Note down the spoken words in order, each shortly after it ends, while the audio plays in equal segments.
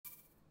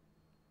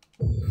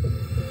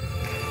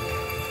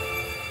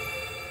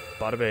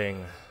Bada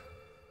bing.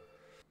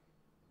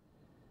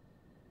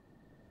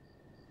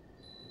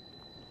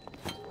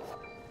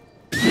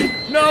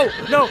 No,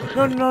 no,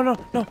 no, no, no,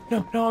 no,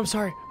 no, no, I'm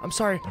sorry. I'm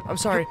sorry. I'm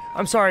sorry.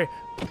 I'm sorry.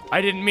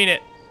 I didn't mean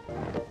it.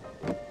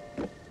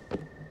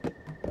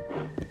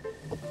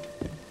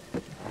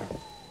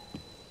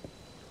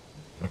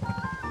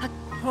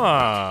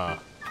 Huh.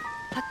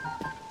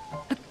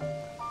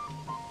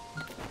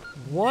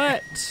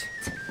 What?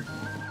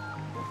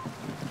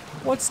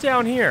 What's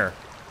down here?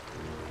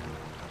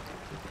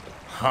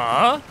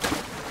 Huh?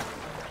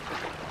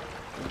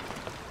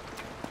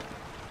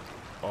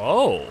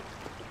 Oh.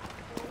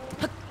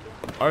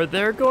 Are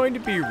there going to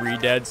be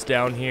redeads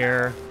down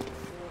here?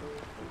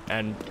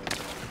 And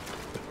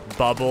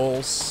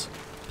bubbles?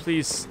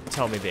 Please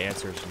tell me the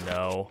answer is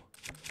no.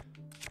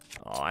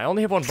 Oh, I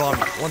only have one bomb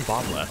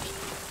left.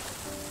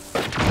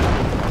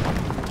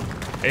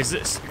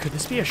 Could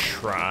this be a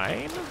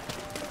shrine?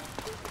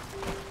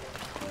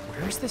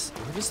 Where does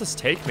this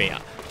take me?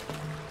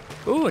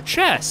 Ooh, a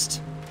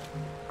chest.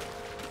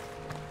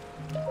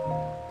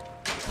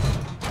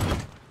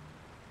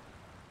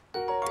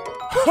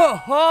 Ho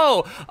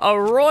ho! A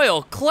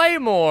royal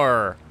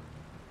claymore!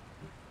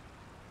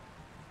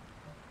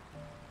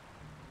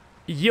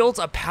 Yields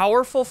a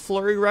powerful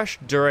flurry rush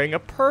during a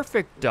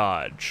perfect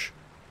dodge.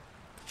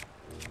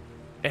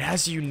 It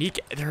has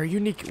there are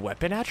unique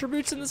weapon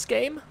attributes in this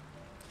game?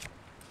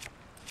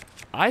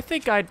 I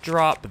think I'd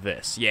drop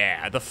this.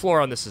 Yeah, the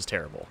floor on this is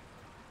terrible.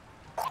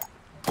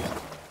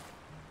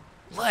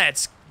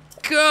 Let's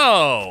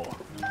go!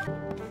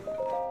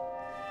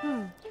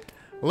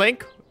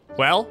 Link,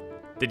 well,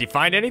 did you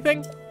find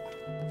anything?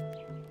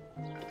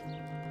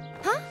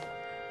 Huh?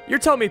 You're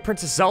telling me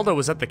Princess Zelda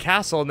was at the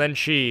castle and then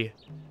she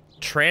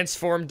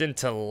transformed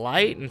into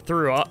light and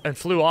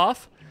flew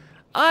off?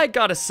 I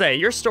gotta say,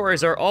 your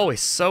stories are always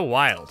so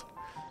wild.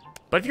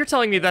 But if you're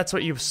telling me that's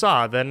what you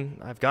saw, then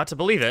I've got to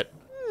believe it.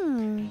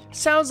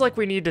 Sounds like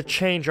we need to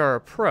change our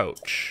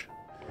approach.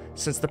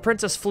 Since the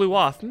princess flew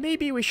off,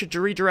 maybe we should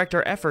redirect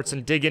our efforts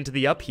and dig into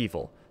the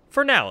upheaval.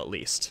 For now, at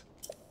least.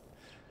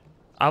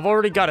 I've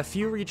already got a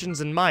few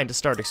regions in mind to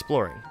start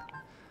exploring.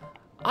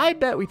 I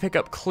bet we pick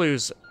up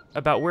clues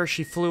about where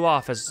she flew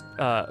off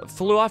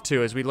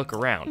to as we look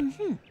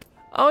around.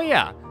 Oh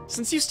yeah,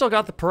 since you still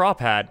got the paw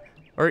pad,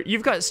 or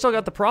still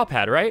got the paw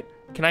pad, right?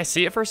 Can I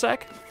see it for a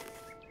sec?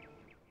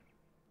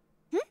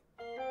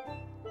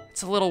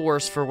 It's a little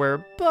worse for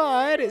wear,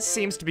 but it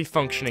seems to be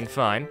functioning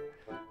fine.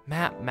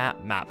 Map.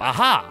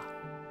 Aha!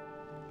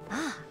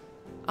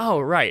 Oh,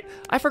 right.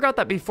 I forgot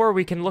that before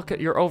we can look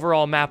at your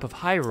overall map of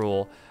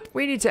Hyrule,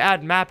 we need to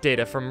add map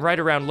data from right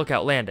around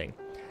Lookout Landing.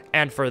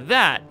 And for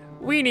that,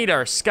 we need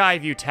our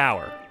Skyview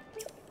Tower.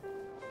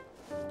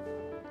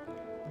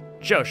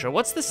 Josha,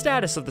 what's the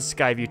status of the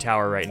Skyview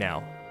Tower right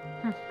now?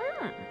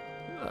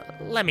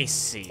 Let me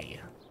see.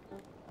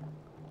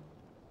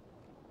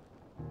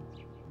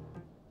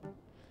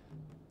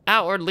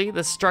 Outwardly,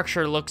 the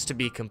structure looks to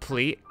be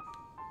complete.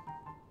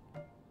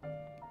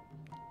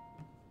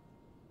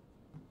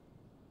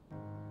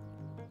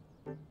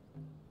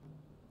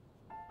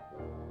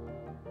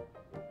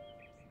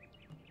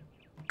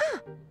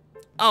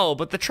 Oh,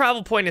 but the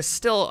travel point is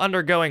still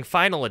undergoing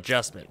final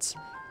adjustments.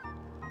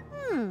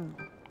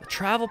 The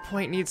travel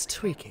point needs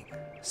tweaking.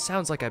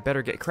 Sounds like I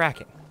better get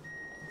cracking.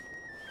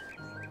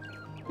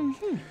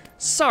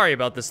 Sorry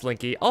about this,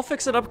 Linky. I'll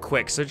fix it up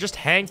quick, so just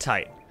hang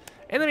tight.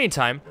 In the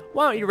meantime,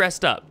 why don't you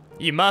rest up?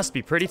 You must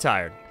be pretty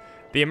tired.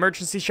 The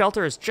emergency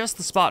shelter is just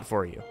the spot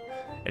for you.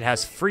 It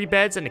has free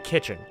beds and a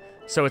kitchen,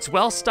 so it's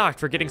well stocked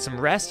for getting some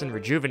rest and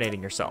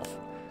rejuvenating yourself.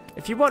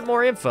 If you want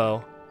more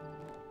info,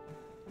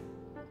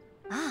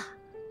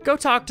 go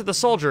talk to the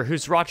soldier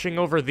who's watching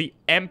over the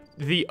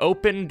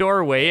open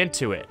doorway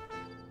into it.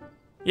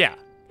 Yeah,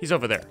 he's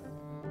over there.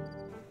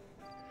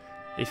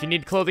 If you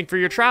need clothing for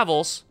your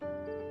travels,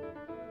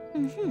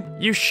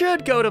 you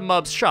should go to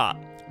Mub's shop.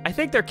 I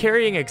think they're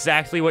carrying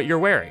exactly what you're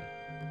wearing,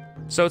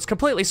 so it's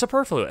completely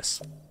superfluous.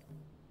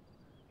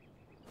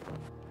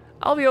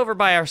 I'll be over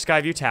by our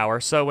Skyview Tower,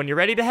 so when you're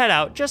ready to head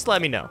out, just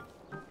let me know.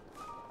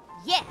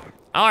 Yeah.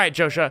 All right,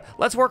 Josha,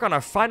 let's work on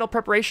our final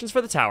preparations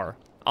for the tower.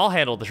 I'll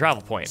handle the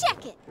travel point.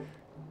 Check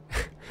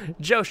it.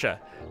 Josha,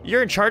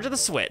 you're in charge of the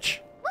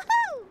switch.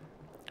 Woohoo!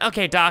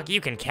 Okay, Doc, you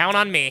can count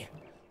on me.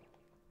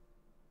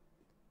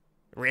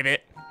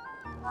 Ribbit.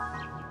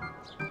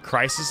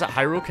 Crisis at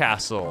Hyrule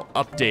Castle,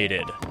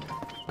 updated.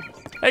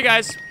 Hey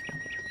guys,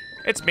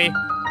 it's me.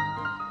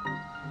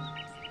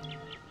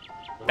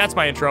 That's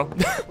my intro.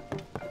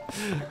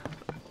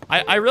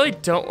 I really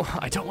don't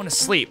want to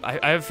sleep.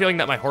 I have a feeling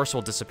that my horse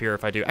will disappear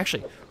if I do.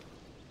 Actually,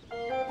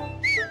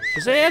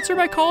 does it answer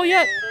my call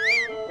yet?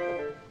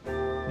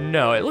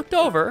 No, it looked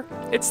over.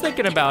 It's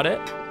thinking about it.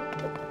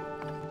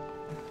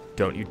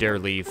 Don't you dare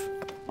leave.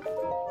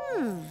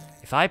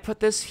 If I put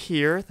this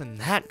here, then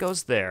that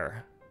goes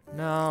there.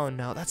 No,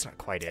 that's not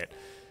quite it.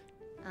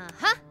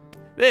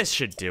 This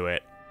should do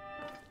it.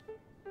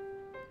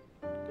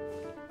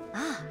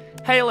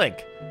 Hey,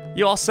 Link,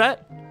 you all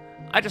set?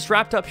 I just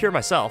wrapped up here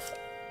myself.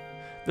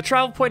 The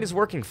travel point is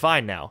working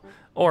fine now.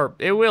 Or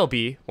it will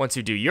be once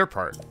you do your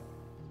part.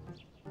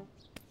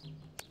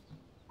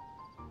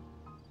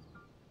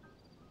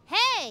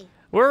 Hey!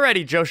 We're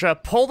ready,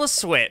 Josha. Pull the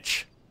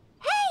switch.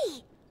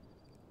 Hey!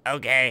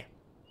 Okay.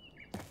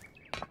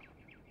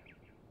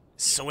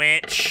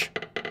 Switch.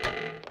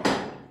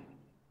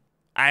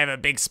 I have a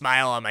big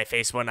smile on my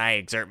face when I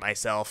exert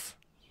myself.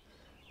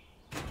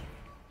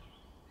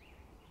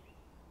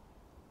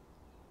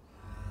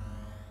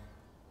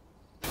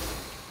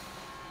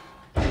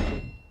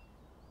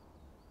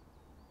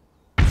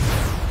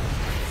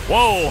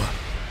 Whoa!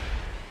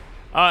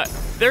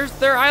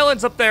 There are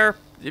islands up there.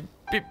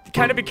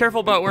 Kind of be careful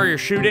about where you're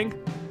shooting.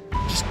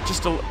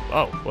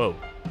 Oh, whoa.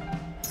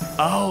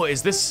 Oh,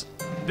 this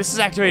is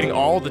activating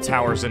all the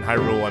towers in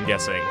Hyrule, I'm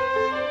guessing.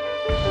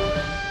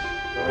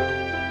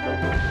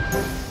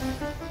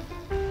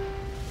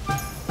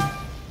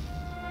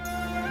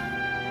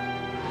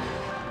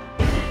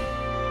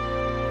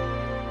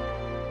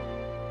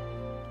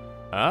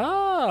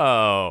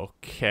 Oh,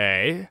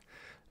 okay.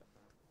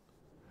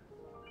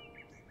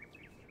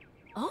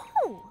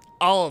 Oh!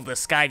 All of the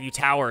Skyview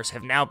towers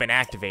have now been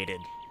activated.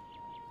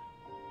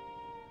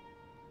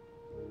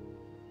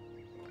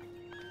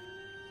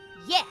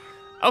 Yeah!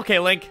 Okay,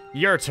 Link,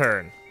 your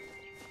turn.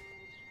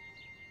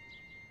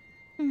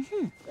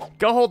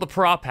 Go hold the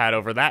prop pad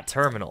over that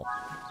terminal.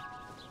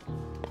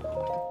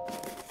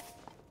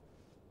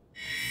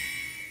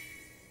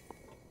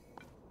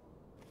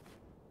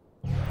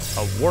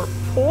 A warp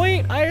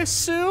point, I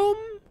assume?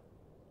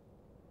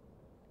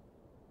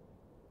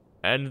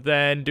 And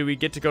then, do we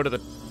get to go to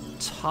the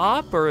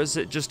top, or is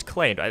it just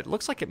claimed? It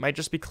looks like it might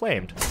just be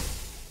claimed.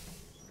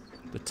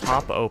 The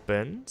top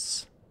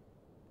opens.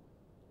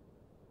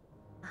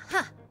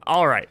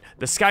 Alright,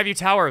 the Skyview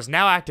Tower is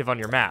now active on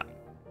your map.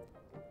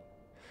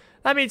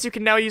 That means you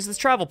can now use this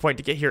travel point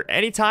to get here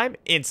anytime,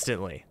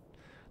 instantly.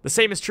 The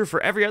same is true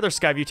for every other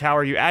Skyview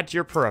Tower you add to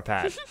your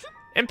Purapad.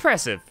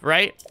 Impressive,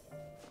 right?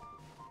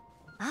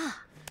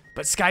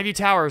 But Skyview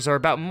Towers are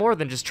about more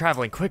than just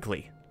traveling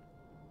quickly.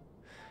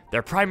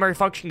 Their primary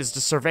function is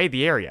to survey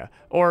the area,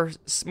 or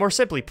more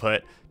simply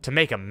put, to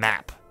make a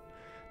map.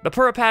 The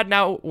Purapad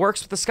now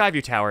works with the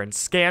Skyview Tower and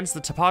scans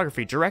the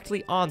topography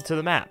directly onto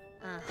the map.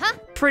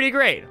 Pretty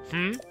great,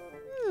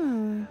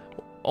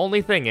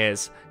 Only thing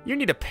is, you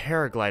need a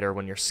paraglider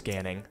when you're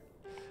scanning.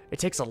 It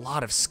takes a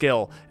lot of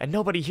skill, and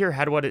nobody here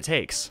had what it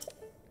takes.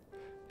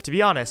 To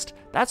be honest,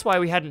 that's why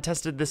we hadn't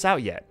tested this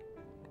out yet.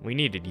 We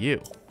needed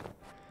you.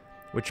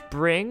 Which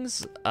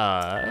brings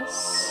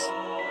us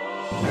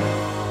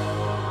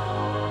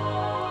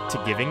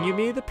to giving you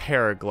me the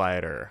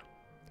paraglider.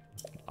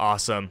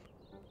 Awesome.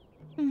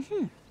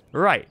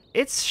 Right,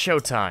 it's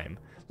showtime.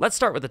 Let's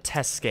start with a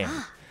test scan.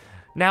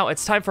 Now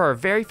it's time for our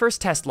very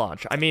first test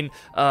launch.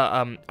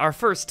 Our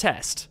first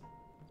test.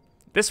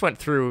 This went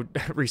through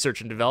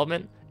research and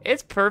development.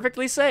 It's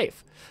perfectly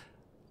safe.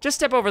 Just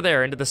step over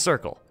there into the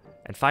circle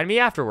and find me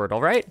afterward,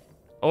 all right?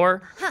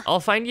 Or I'll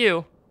find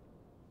you.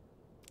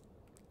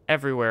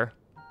 Everywhere.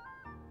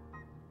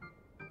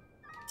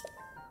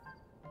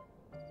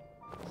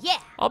 Yeah!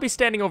 I'll be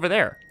standing over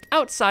there,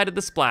 outside of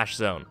the splash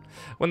zone.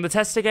 When the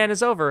test again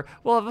is over,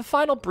 we'll have a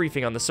final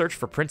briefing on the search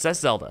for Princess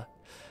Zelda.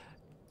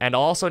 And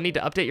I'll also need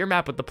to update your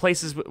map with the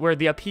places where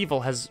the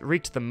upheaval has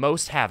wreaked the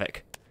most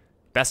havoc.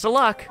 Best of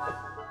luck!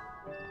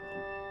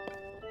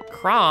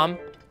 Chrom,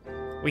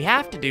 we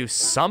have to do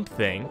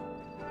something.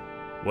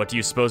 What do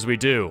you suppose we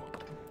do?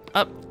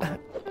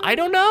 I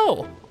don't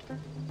know.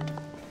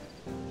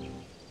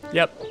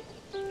 Yep.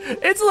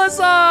 It's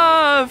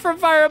Lissa from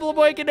Fire Emblem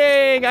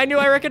Awakening! I knew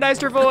I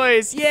recognized her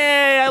voice!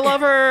 Yay! I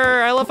love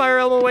her! I love Fire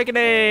Emblem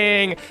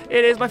Awakening!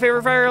 It is my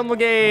favorite Fire Emblem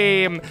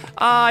game!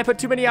 I put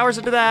too many hours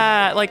into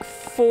that! Like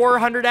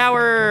 400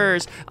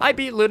 hours! I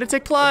beat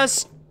Lunatic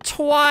Plus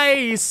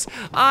twice!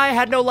 I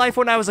had no life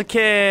when I was a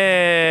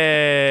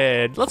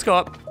kid! Let's go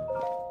up.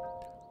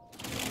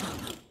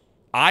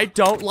 I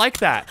don't like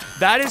that.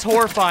 That is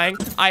horrifying.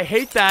 I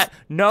hate that.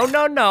 No,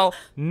 no, no.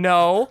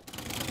 No.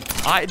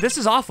 This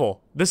is awful.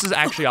 This is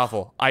actually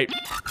awful. Not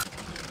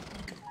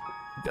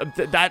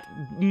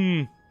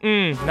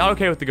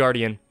okay with the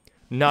Guardian.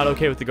 Not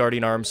okay with the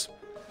Guardian arms.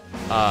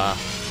 I'm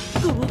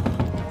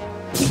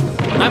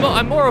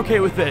more okay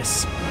with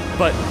this,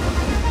 but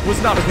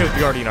was not okay with the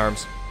Guardian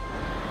arms.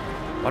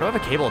 Why do I have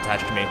a cable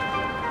attached to me?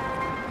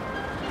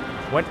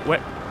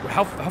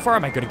 How far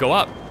am I gonna go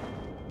up?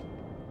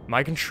 Am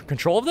I in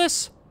control of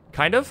this?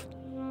 Kind of?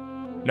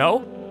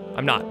 No?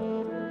 I'm not.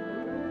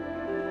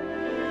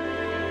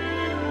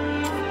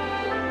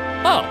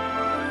 Oh.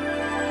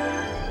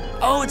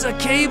 Oh, it's a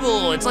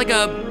cable. It's like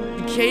a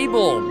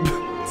cable.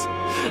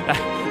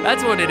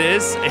 That's what it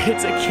is.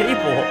 It's a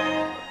cable.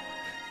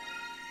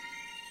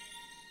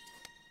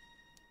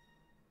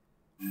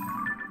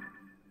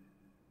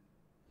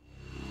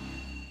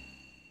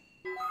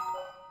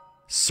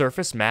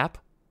 Surface map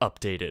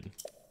updated.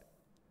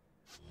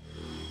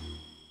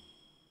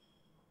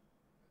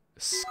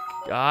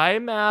 Sky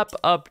map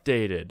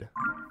updated.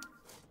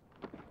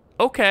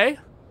 Okay.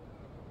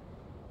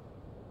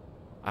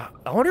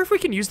 I wonder if we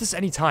can use this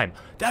anytime.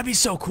 That'd be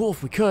so cool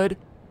if we could.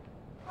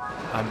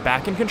 I'm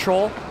back in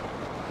control.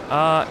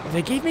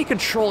 They gave me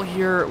control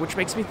here, which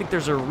makes me think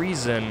there's a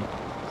reason.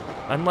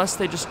 Unless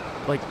they just,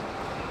 like...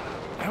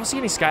 I don't see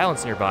any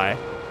Skylands nearby.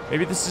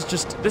 Maybe this is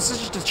just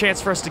a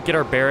chance for us to get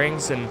our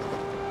bearings and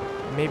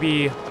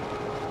maybe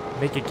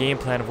make a game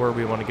plan of where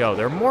we want to go.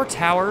 There are more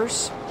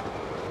towers.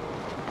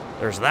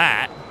 There's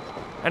that.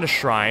 And a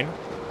shrine.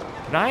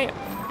 Can I...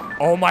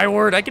 Oh my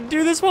word, I can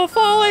do this while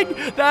falling!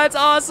 That's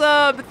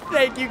awesome!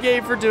 Thank you,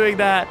 game, for doing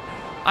that.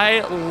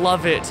 I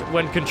love it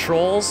when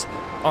controls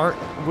aren't...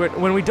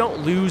 When we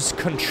don't lose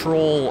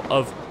control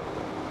of...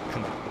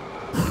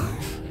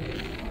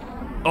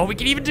 Oh, we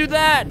can even do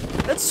that!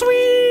 That's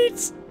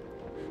sweet!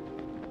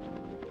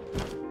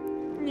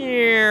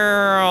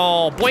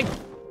 Boink!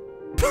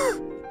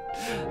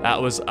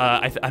 That was,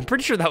 I'm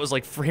pretty sure that was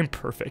like frame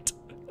perfect.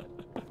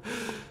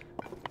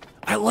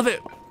 I love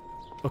it.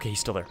 Okay, he's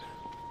still there.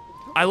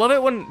 I love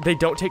it when they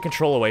don't take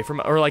control away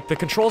from, or like the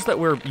controls that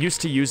we're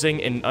used to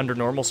using in under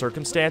normal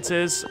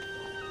circumstances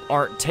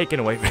aren't taken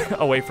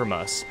away from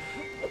us.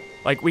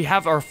 Like we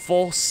have our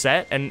full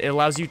set and it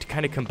allows you to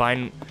kind of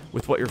combine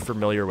with what you're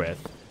familiar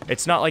with.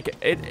 It's not like,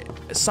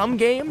 some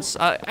games,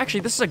 actually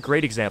this is a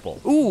great example.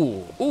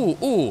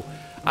 Ooh.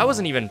 I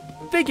wasn't even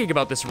thinking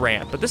about this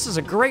rant, but this is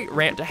a great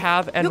rant to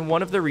have, and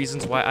one of the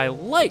reasons why I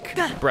like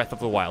Breath of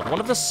the Wild. One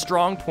of the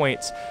strong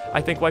points,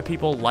 I think, why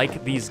people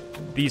like these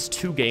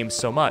two games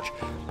so much.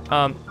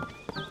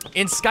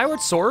 In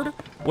Skyward Sword,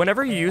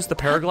 whenever you used the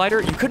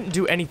paraglider, you couldn't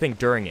do anything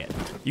during it.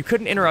 You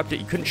couldn't interrupt it,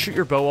 you couldn't shoot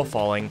your bow while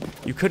falling,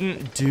 you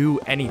couldn't do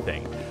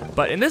anything.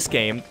 But in this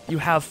game, you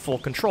have full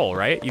control,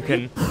 right? You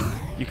can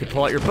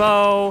pull out your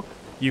bow,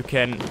 you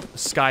can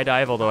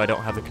skydive, although I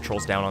don't have the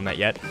controls down on that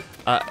yet.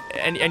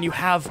 And you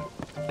have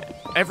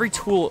every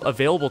tool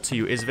available to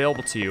you is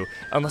available to you,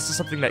 unless it's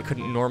something that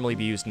couldn't normally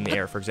be used in the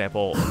air. For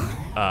example,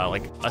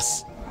 like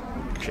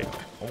shit,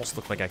 almost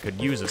looked like I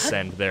could use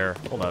Ascend there.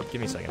 Hold up,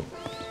 give me a second.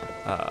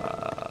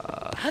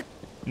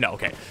 No,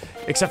 okay.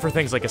 Except for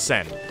things like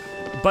Ascend.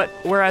 But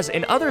whereas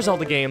in other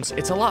Zelda games,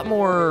 it's a lot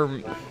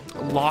more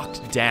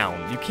locked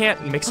down. You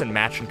can't mix and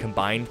match and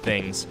combine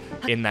things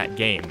in that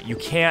game. You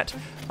can't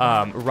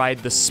ride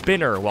the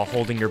spinner while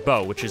holding your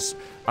bow, which is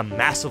a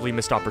massively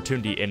missed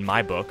opportunity in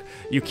my book.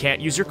 You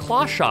can't use your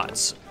claw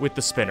shots with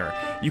the spinner.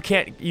 You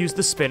can't use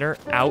the spinner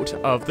out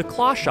of the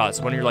claw shots.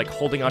 When you're like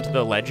holding onto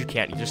the ledge, you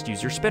can't just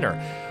use your spinner.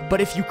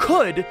 But if you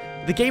could,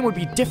 the game would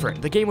be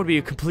different. The game would be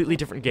a completely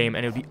different game,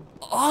 and it would be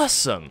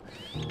awesome.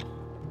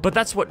 But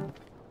that's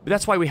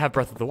why we have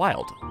Breath of the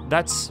Wild.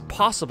 That's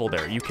possible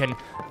there. You can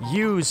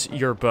use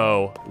your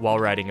bow while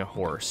riding a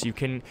horse. You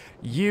can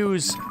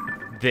use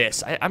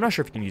this. I'm not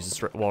sure if you can use this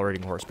while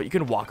riding a horse, but you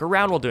can walk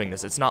around while doing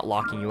this. It's not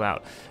locking you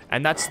out.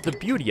 And that's the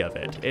beauty of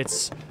it.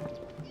 It's...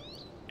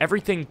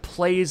 everything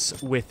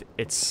plays with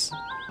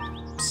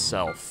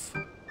itself.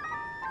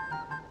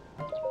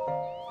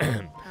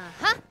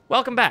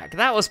 Welcome back.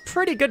 That was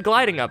pretty good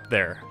gliding up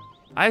there.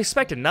 I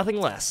expected nothing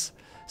less.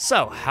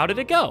 So, how did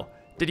it go?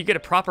 Did you get a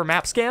proper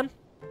map scan?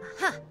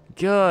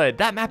 Good.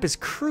 That map is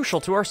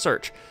crucial to our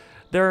search.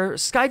 There are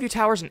Skyview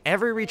towers in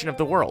every region of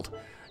the world.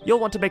 You'll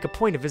want to make a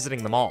point of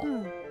visiting them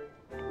all.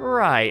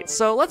 Right,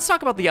 so let's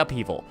talk about the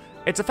upheaval.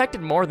 It's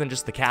affected more than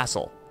just the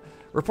castle.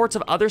 Reports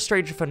of other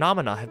strange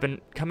phenomena have been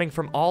coming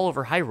from all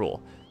over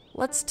Hyrule.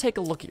 Let's take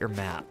a look at your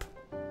map.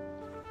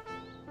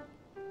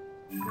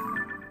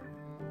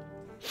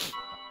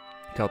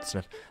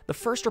 The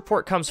first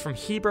report comes from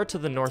Hebra to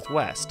the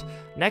northwest.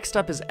 Next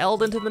up is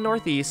Eldon to the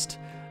northeast,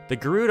 the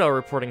Gerudo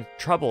reporting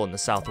trouble in the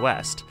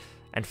southwest,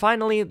 and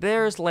finally,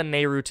 there's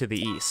Lanayru to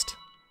the east.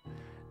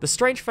 The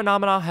strange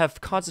phenomena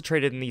have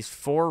concentrated in these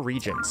 4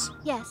 regions.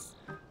 Yes.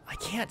 I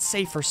can't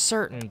say for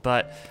certain,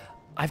 but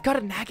I've got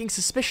a nagging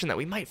suspicion that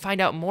we might find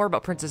out more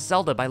about Princess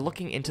Zelda by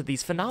looking into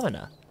these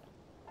phenomena.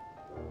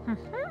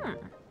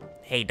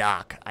 Hey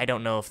Doc, I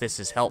don't know if this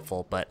is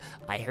helpful, but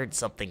I heard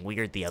something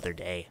weird the other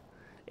day.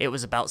 It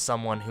was about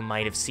someone who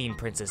might have seen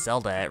Princess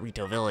Zelda at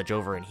Rito Village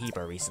over in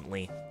Hebra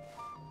recently.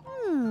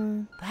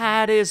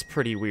 That is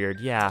pretty weird,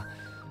 yeah.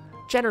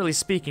 Generally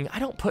speaking, I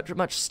don't put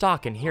much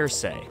stock in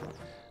hearsay,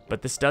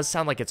 but this does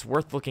sound like it's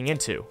worth looking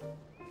into.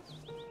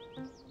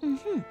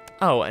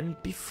 Oh,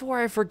 and before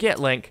I forget,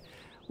 Link,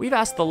 we've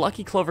asked the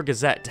Lucky Clover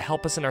Gazette to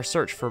help us in our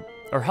search for,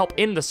 or help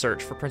in the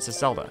search for Princess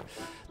Zelda.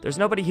 There's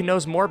nobody who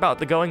knows more about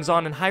the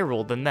goings-on in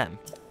Hyrule than them.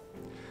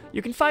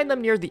 You can find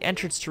them near the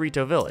entrance to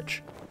Rito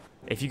Village.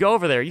 If you go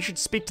over there, you should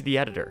speak to the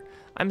editor.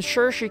 I'm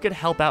sure she could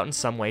help out in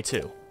some way,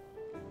 too.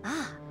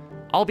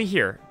 I'll be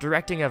here,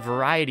 directing a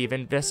variety of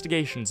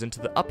investigations into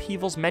the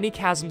upheaval's many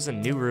chasms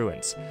and new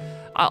ruins.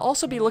 I'll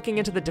also be looking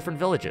into the different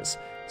villages.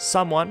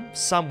 Someone,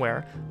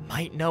 somewhere,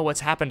 might know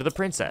what's happened to the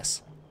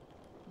princess.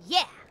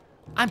 Yeah.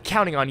 I'm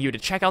counting on you to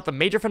check out the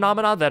major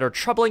phenomena that are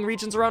troubling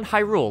regions around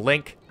Hyrule,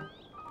 Link.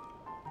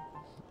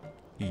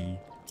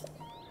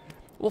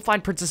 We'll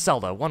find Princess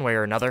Zelda, one way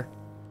or another.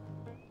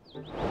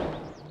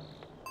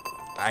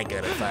 I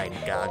gotta find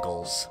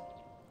Goggles.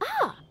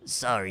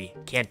 Sorry,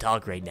 can't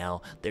talk right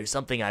now. There's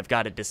something I've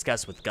got to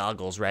discuss with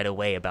Goggles right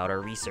away about our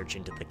research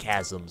into the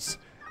chasms.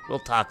 We'll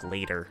talk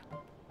later.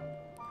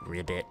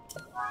 Ribbit.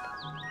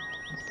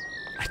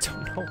 I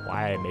don't know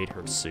why I made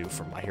her Sue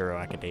from My Hero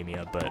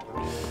Academia, but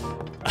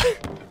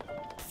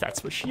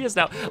that's what she is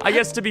now. I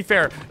guess to be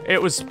fair,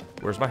 it was,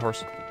 where's my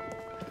horse?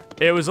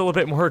 It was a little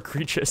bit more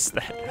egregious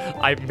that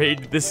I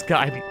made this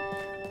guy,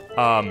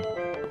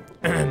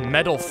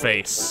 Metal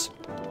Face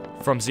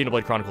from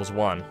Xenoblade Chronicles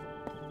 1.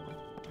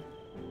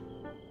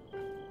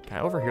 Can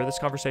I overhear this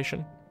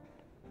conversation?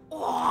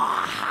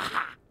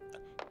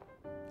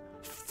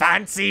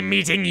 Fancy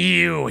meeting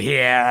you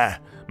here,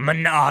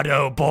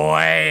 Monado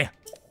boy.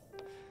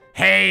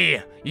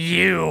 Hey,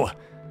 you!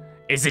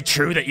 Is it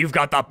true that you've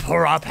got the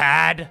Pura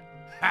pad?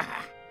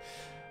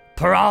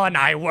 Pura and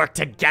I worked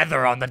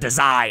together on the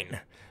design,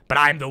 but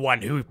I'm the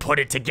one who put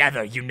it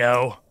together, you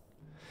know.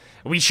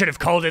 We should have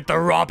called it the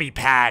Robbie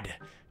pad,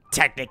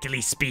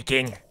 technically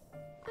speaking.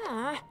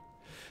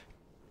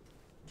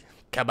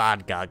 Come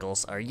on,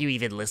 Goggles, are you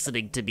even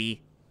listening to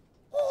me?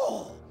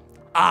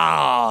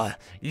 Oh,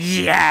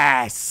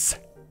 yes!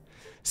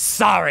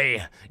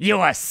 Sorry, you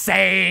were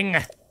saying?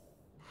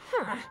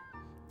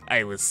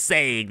 I was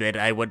saying that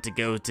I want to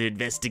go to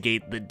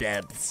investigate the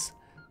depths.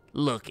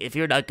 Look, if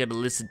you're not gonna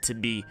listen to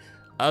me,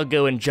 I'll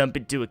go and jump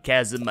into a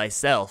chasm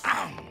myself.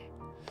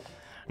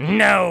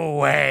 No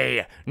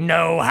way!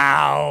 No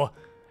how!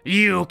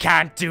 You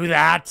can't do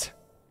that!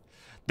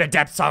 The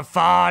depths are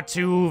far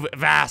too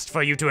vast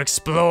for you to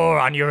explore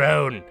on your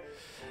own,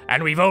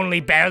 and we've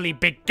only barely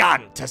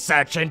begun to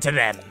search into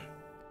them.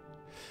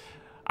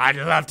 I'd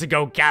love to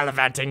go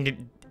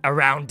gallivanting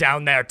around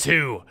down there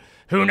too.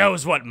 Who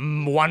knows what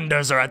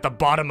wonders are at the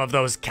bottom of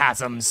those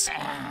chasms.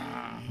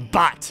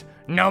 But,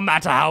 no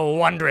matter how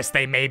wondrous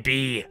they may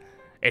be,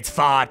 it's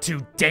far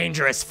too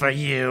dangerous for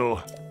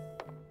you.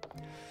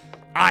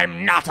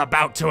 I'm not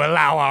about to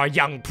allow our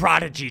young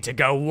prodigy to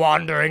go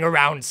wandering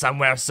around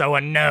somewhere so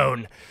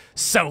unknown,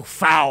 so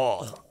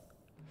foul.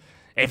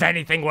 If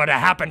anything were to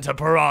happen to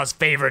Pura's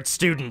favorite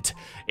student,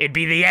 it'd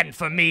be the end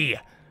for me.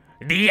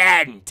 The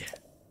end!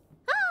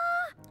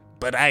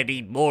 But I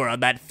need more on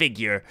that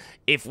figure.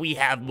 If we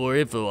have more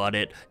info on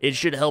it, it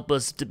should help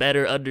us to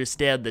better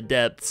understand the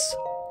depths.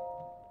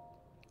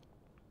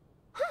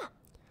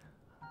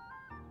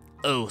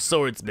 Oh,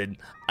 swordsman,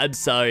 I'm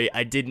sorry,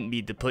 I didn't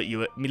mean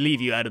to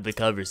leave you out of the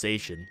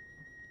conversation.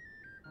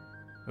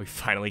 We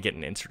finally get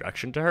an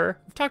introduction to her?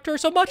 I've talked to her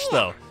so much,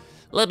 though.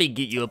 Let me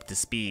get you up to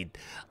speed.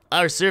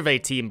 Our survey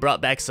team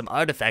brought back some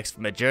artifacts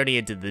from a journey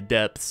into the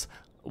depths.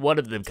 One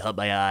of them caught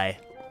my eye.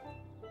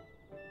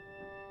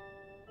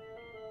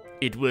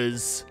 It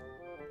was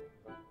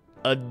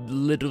a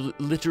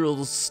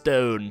literal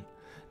stone.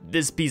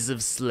 This piece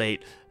of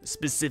slate,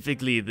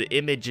 specifically the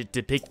image it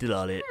depicted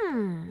on it.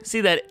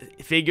 See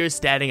that figure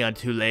standing on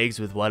two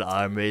legs with one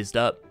arm raised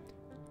up?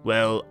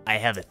 Well, I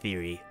have a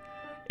theory.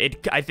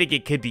 I think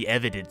it could be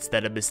evidence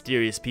that a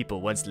mysterious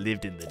people once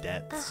lived in the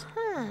depths.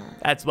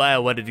 That's why I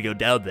wanted to go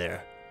down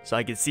there, so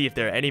I could see if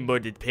there are any more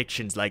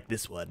depictions like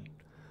this one.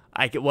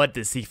 I could want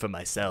to see for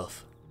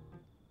myself.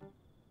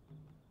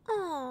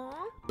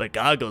 But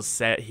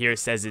Goggles here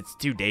says it's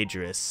too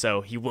dangerous,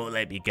 so he won't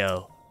let me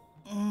go.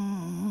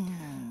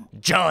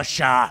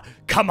 Joshua,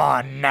 come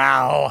on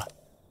now.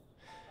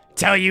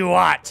 Tell you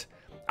what,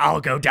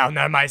 I'll go down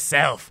there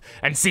myself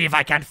and see if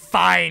I can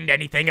find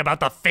anything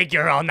about the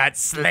figure on that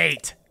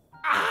slate.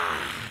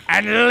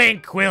 And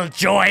Link will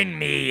join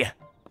me.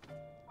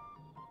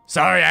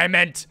 Sorry, I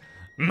meant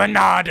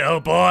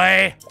Monado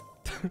boy.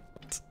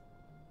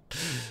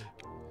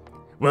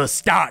 We'll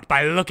start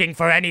by looking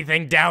for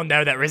anything down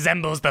there that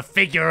resembles the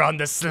figure on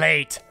the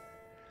slate.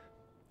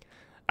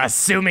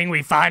 Assuming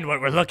we find what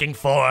we're looking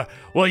for,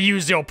 we'll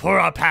use your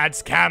Pura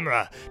Pad's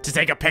camera to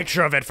take a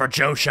picture of it for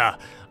Joshua.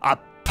 A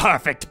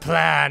perfect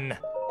plan.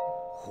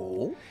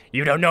 Who?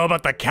 You don't know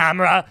about the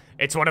camera?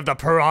 It's one of the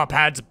Pura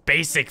Pad's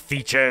basic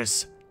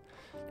features.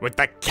 With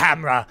the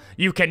camera,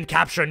 you can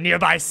capture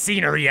nearby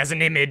scenery as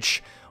an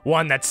image,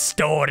 one that's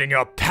stored in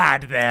your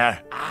pad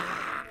there.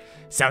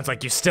 Sounds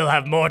like you still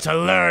have more to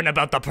learn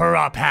about the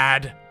Pura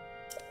Pad.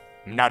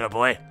 Not a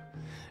boy.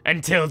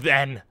 Until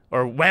then,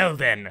 or well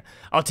then,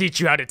 I'll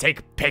teach you how to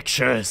take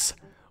pictures.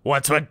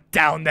 Once we're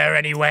down there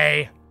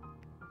anyway.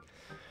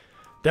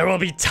 There will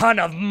be a ton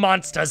of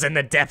monsters in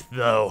the depth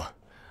though.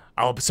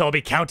 I'll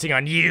be counting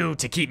on you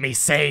to keep me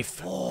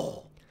safe.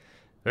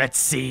 Let's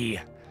see.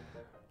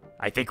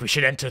 I think we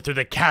should enter through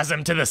the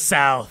chasm to the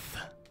south.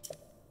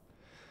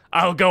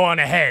 I'll go on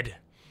ahead.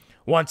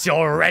 Once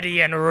you're ready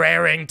and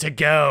raring to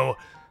go,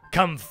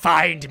 come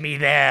find me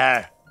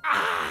there.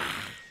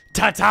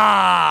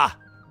 Ta-ta!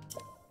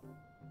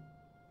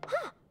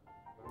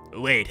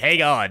 Wait,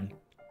 hang on.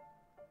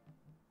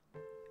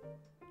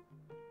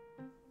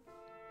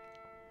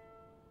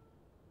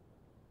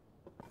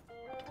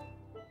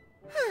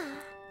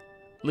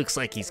 Looks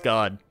like he's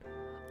gone.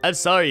 I'm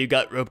sorry you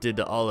got roped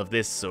into all of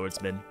this,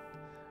 swordsman.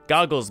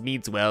 Goggles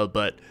means well,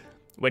 but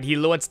when he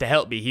wants to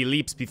help me, he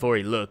leaps before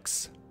he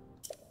looks.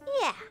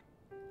 Yeah.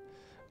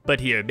 But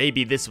here,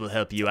 maybe this will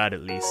help you out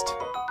at least.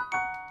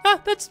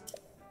 That's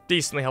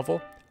decently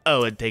helpful.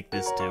 Oh, and take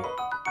this too.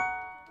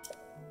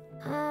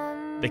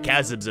 The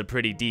chasms are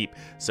pretty deep,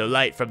 so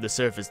light from the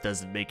surface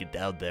doesn't make it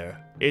down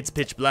there. It's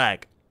pitch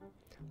black.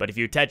 But if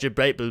you attach a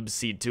bright bulb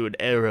seed to an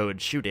arrow and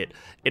shoot it,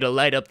 it'll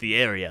light up the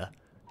area.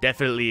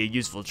 Definitely a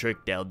useful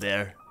trick down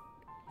there.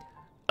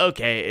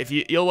 Okay, if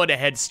you'll want to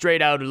head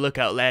straight out and look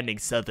out landing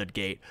southern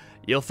gate,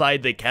 you'll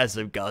find the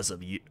chasm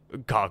Gossam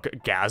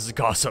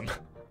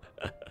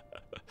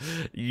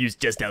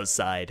used just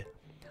outside.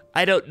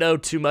 I don't know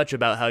too much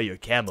about how your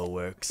camera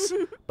works,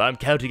 but I'm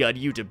counting on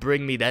you to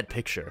bring me that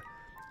picture.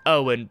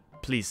 Oh, and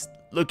please,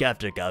 look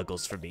after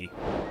Goggles for me.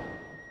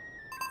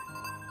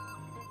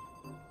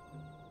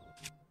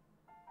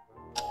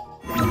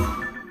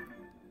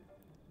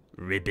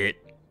 Ribbit.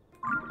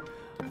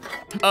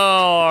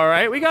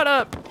 Alright, we got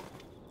a...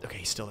 Okay,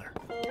 he's still there.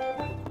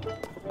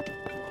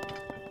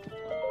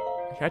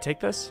 Can I take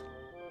this?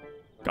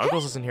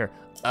 Goggles isn't here.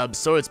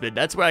 Swordsman,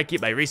 that's where I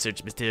keep my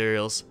research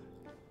materials.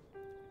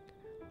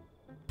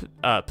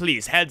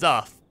 Please, hands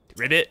off,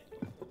 Ribbit.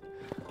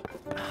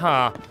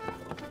 Huh.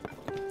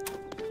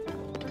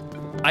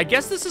 I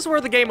guess this is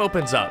where the game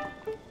opens up.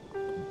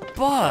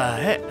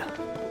 But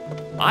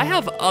I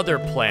have other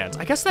plans.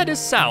 I guess that is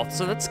south,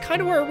 so that's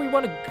kind of where we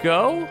want to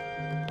go.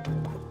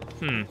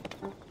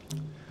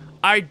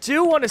 I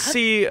do want to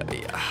see...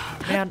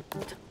 Man.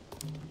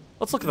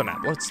 Let's look at the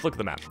map. Let's look at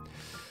the map.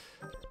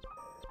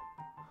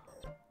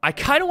 I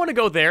kind of want to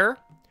go there.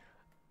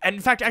 And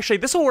in fact, actually,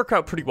 this will work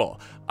out pretty well.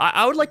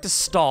 I would like to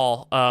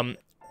stall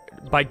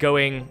by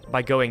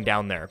going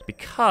down there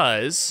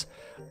because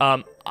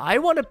I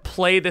want to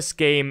play this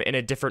game in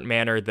a different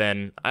manner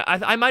than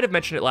I might have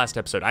mentioned it last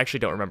episode. I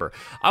actually don't remember.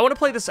 I want to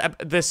play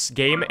this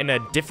game in a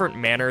different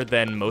manner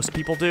than most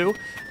people do,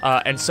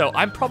 and so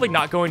I'm probably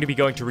not going to be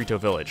going to Rito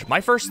Village.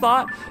 My first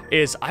thought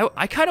is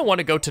I kind of want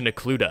to go to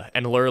Necluda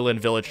and Lurelin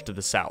Village to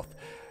the south.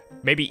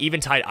 Maybe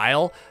Eventide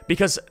Isle,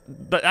 because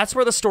that's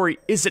where the story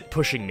isn't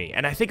pushing me.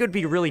 And I think it would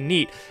be really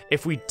neat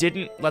if we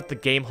didn't let the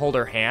game hold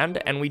our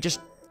hand and we just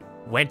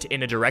went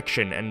in a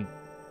direction and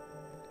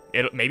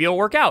maybe it'll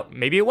work out,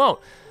 maybe it won't.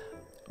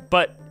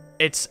 But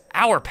it's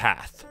our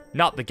path,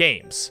 not the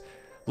game's.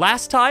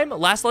 Last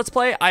Let's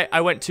Play, I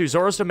went to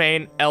Zora's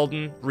Domain,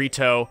 Eldin,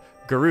 Rito,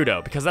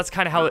 Gerudo, because that's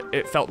kind of how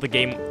it felt the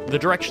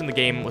direction the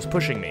game was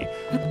pushing me.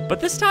 But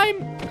this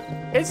time,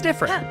 it's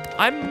different.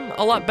 I'm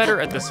a lot better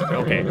at this.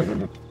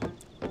 Okay.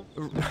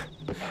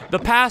 The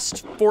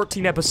past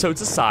 14 episodes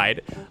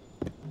aside,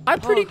 I'm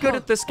pretty good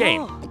at this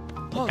game.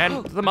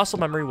 And the muscle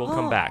memory will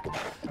come back.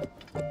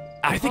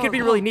 I think it'd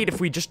be really neat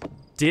if we just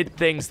did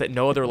things that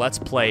no other Let's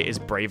Play is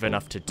brave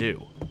enough to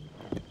do.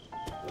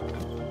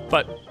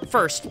 But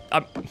first,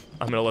 I'm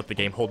gonna let the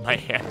game hold my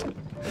hand.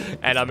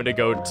 And I'm gonna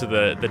go to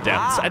the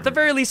depths. At the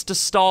very least, to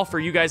stall for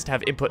you guys to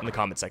have input in the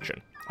comment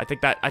section. I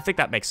think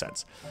that makes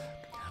sense.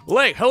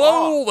 Lake,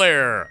 hello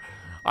there!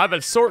 I've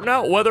been sorting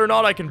out whether or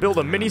not I can build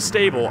a mini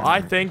stable.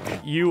 I think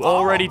you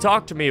already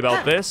talked to me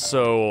about this,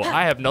 so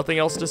I have nothing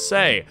else to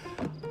say.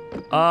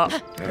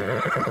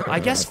 I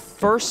guess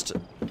first,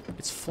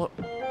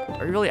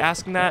 are you really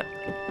asking that?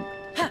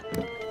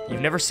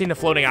 You've never seen a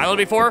floating island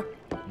before?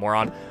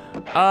 Moron.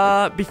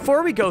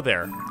 Before we go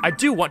there, I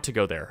do want to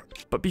go there,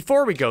 but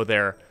before we go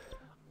there,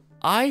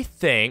 I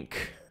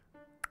think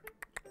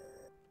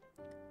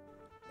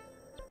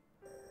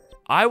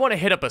I want to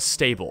hit up a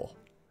stable.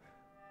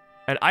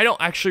 And I don't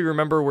actually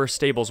remember where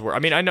stables were. I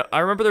mean, I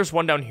remember there's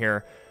one down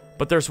here,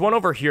 but there's one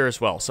over here as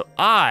well. So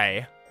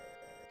I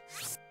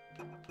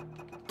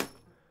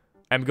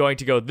am going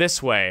to go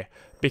this way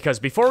because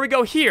before we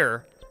go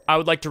here, I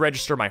would like to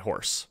register my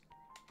horse.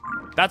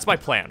 That's my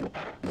plan.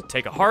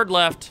 Take a hard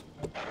left.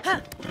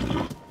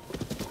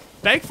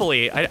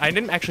 Thankfully, I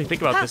didn't actually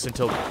think about this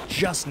until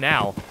just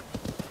now.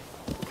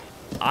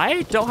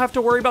 I don't have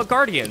to worry about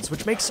guardians,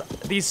 which makes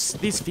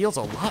these fields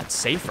a lot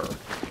safer.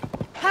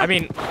 I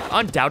mean,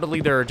 undoubtedly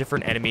there are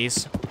different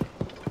enemies.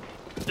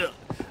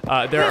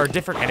 There are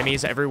different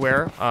enemies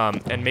everywhere,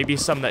 and maybe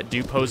some that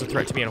do pose a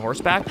threat to me on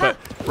horseback, but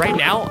right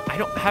now, I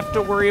don't have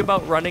to worry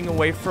about running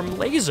away from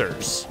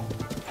lasers.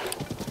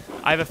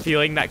 I have a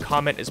feeling that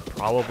comment is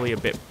probably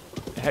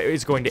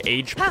is going to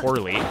age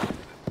poorly.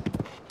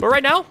 But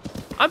right now,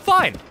 I'm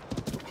fine.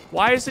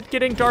 Why is it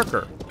getting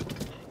darker?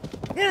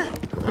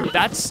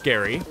 That's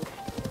scary.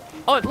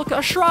 Oh, look,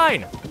 a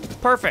shrine.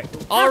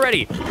 Perfect.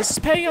 Already. This is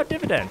paying out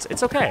dividends.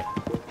 It's okay.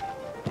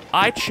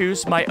 I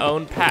choose my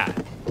own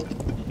path.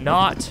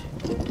 Not...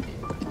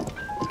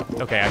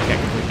 Okay, I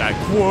can't complete that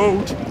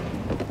quote.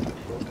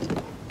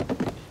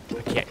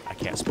 I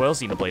can't spoil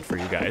Xenoblade for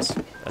you guys.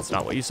 That's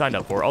not what you signed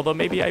up for. Although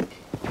maybe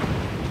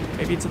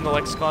it's in the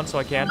lexicon, so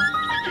I can.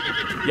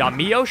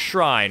 Yamio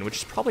Shrine, which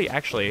is probably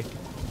actually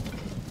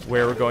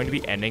where we're going to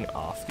be ending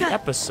off the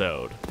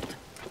episode.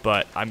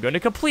 But I'm going to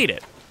complete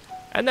it,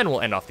 and then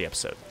we'll end off the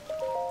episode.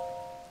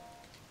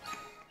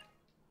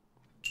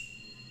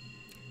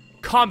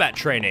 Combat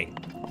training.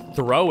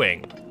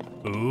 Throwing.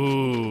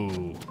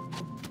 Ooh.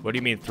 What do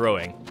you mean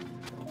throwing?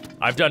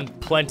 I've done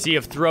plenty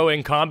of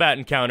throwing combat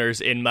encounters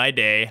in my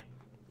day,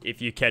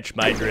 if you catch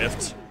my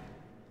drift.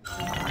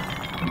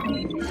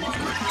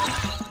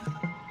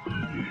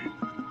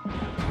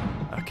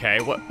 Okay,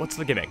 what's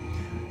the gimmick?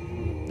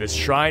 This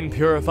shrine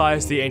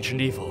purifies the ancient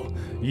evil.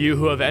 You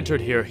who have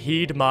entered here,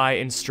 heed my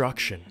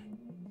instruction.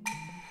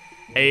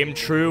 Aim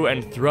true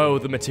and throw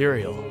the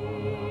material.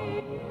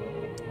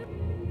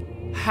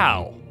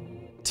 How?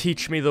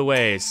 Teach me the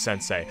ways,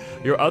 Sensei.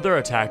 Your other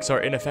attacks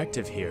are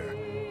ineffective here.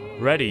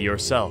 Ready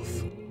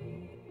yourself.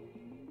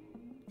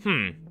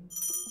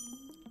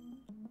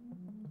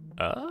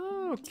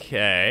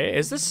 Okay,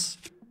 is this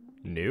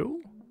new?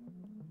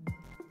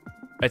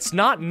 It's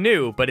not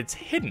new, but it's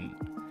hidden.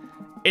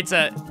 It's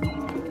a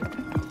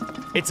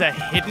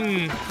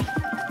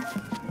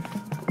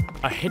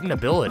hidden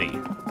ability.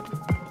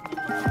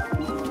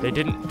 They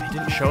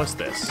didn't show us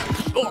this.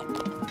 Oh!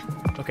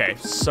 Okay,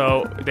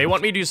 so they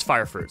want me to use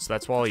fire fruits.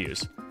 That's what I'll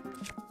use.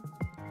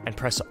 And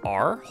press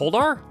R? Hold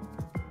R?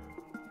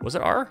 Was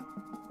it R?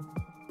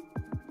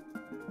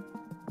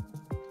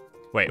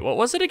 Wait, what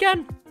was it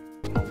again?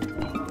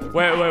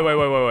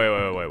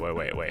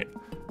 Wait.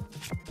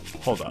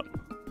 Hold up.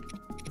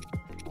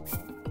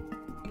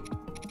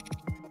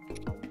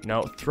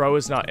 No, throw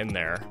is not in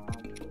there.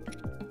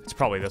 It's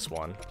probably this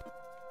one.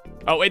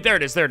 Oh, wait, there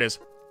it is.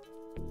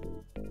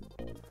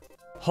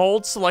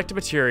 Hold select a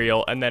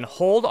material, and then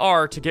hold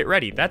R to get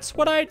ready. That's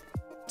what I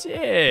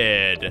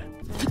did.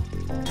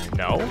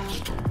 No?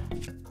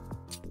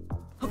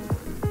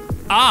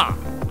 Ah!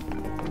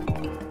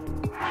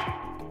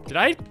 Did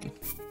I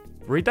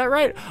read that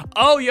right?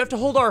 Oh, you have to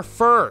hold R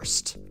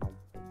first.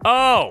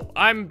 Oh,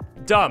 I'm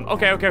dumb.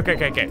 Okay. We're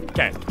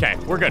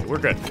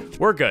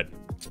good.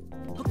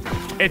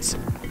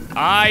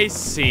 I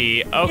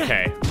see.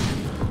 Okay.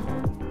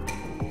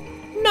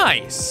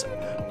 Nice.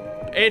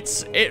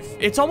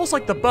 It's almost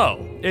like the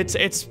bow.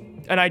 It's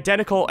an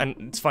identical, and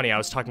it's funny, I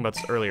was talking about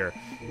this earlier.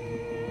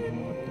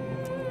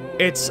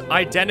 It's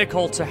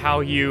identical to how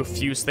you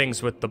fuse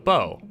things with the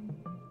bow.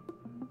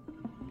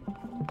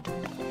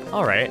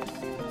 All right.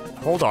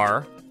 Hold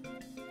R.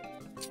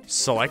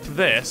 Select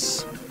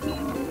this.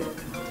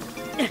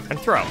 And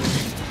throw.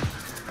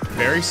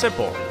 Very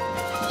simple.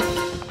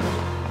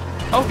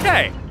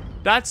 Okay.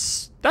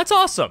 That's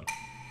awesome.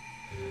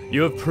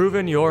 You have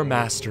proven your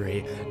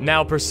mastery.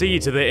 Now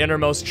proceed to the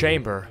innermost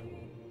chamber.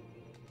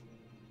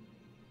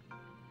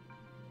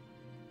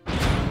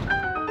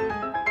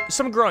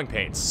 Some growing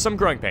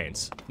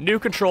pains. New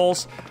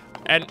controls,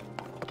 and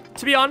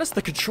to be honest,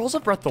 the controls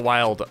of Breath of the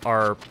Wild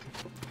are...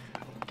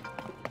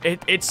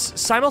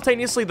 It's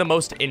simultaneously the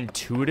most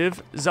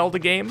intuitive Zelda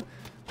game,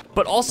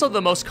 but also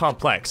the most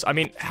complex. I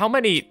mean, how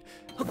many...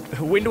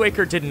 Wind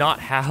Waker did not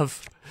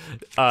have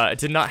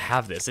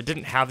this. It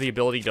didn't have the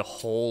ability to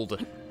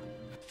hold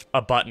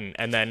a button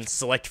and then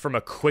select from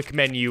a quick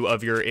menu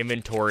of your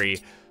inventory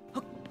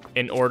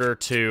in order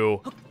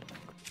to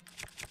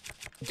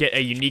get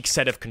a unique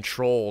set of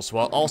controls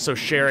while also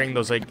sharing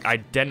those like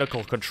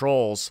identical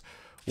controls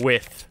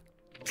with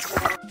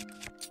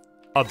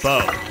a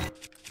bow.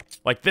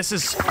 Like, this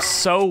is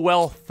so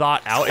well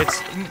thought out. It's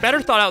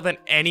better thought out than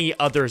any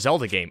other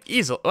Zelda game.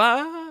 Easily.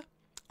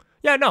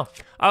 Yeah, no.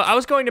 I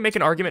was going to make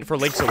an argument for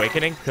Link's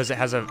Awakening because it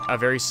has a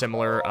very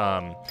similar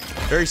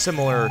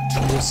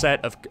tool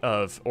set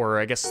of, or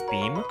I guess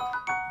theme,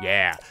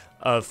 yeah,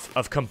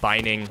 of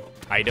combining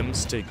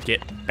items to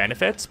get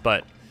benefits.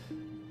 But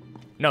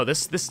no,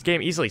 this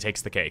game easily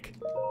takes the cake.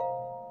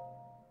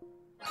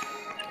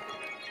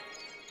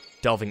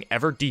 Delving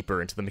ever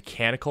deeper into the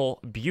mechanical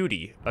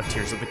beauty of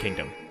Tears of the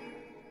Kingdom.